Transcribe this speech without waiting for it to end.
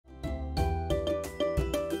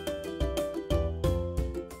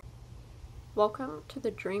Welcome to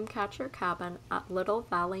the Dreamcatcher cabin at Little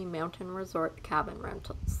Valley Mountain Resort Cabin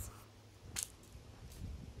Rentals.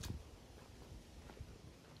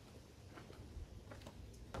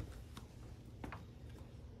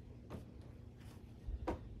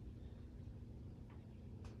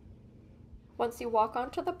 Once you walk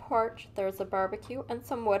onto the porch, there's a barbecue and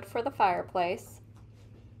some wood for the fireplace.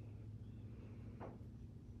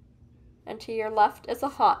 And to your left is a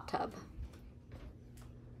hot tub.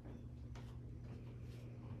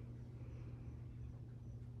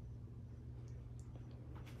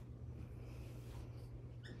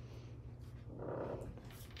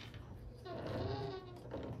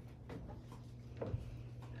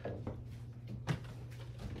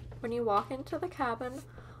 When you walk into the cabin,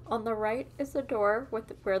 on the right is a door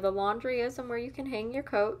where the laundry is and where you can hang your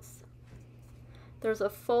coats. There's a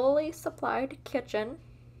fully supplied kitchen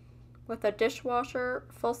with a dishwasher,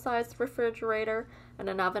 full-size refrigerator, and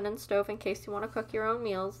an oven and stove in case you want to cook your own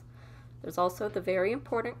meals. There's also the very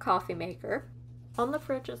important coffee maker. On the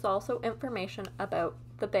fridge is also information about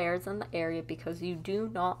the bears in the area because you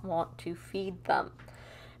do not want to feed them.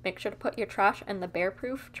 Make sure to put your trash in the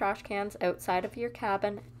bear-proof trash cans outside of your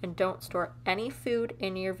cabin and don't store any food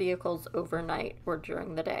in your vehicles overnight or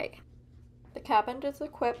during the day. The cabin is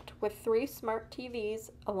equipped with 3 smart TVs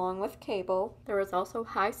along with cable. There is also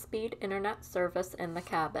high-speed internet service in the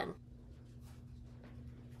cabin.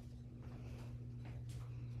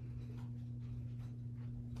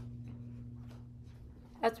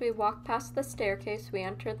 As we walk past the staircase, we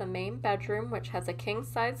enter the main bedroom, which has a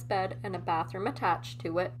king-size bed and a bathroom attached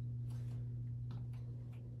to it.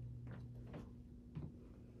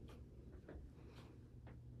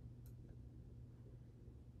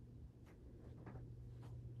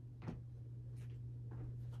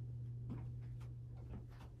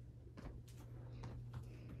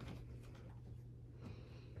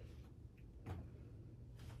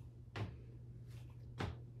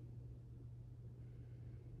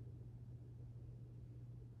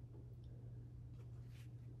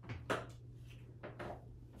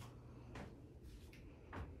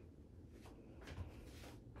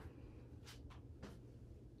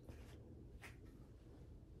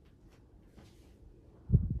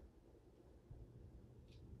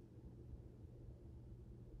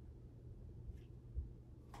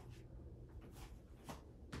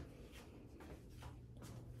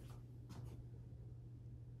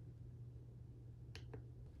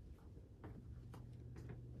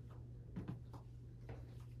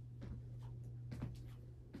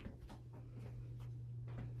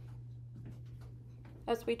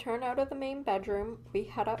 As we turn out of the main bedroom, we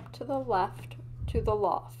head up to the left to the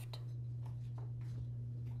loft.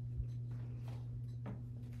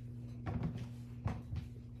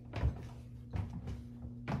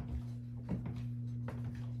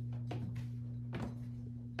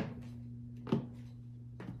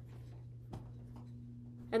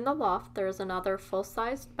 In the loft, there is another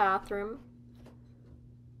full-sized bathroom,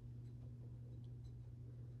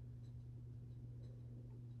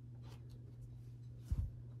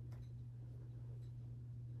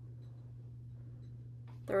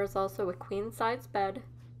 there is also a queen-size bed,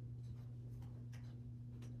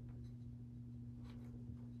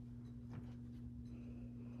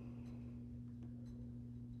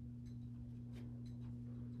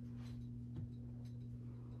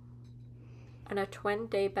 and a twin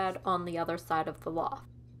day bed on the other side of the loft.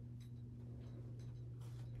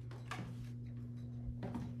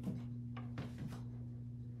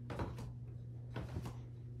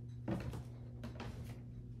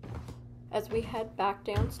 As we head back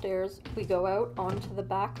downstairs, we go out onto the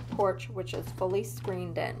back porch, which is fully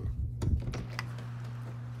screened in.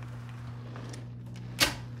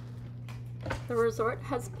 The resort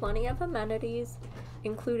has plenty of amenities,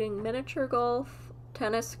 including miniature golf,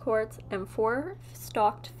 tennis courts, and 4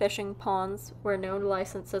 stocked fishing ponds where no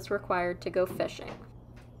license is required to go fishing.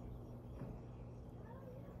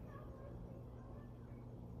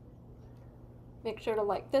 Make sure to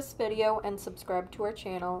like this video and subscribe to our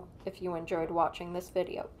channel if you enjoyed watching this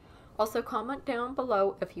video. Also comment down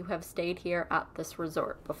below if you have stayed here at this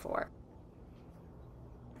resort before.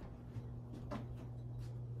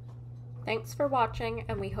 Thanks for watching,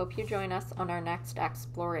 and we hope you join us on our next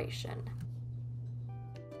exploration.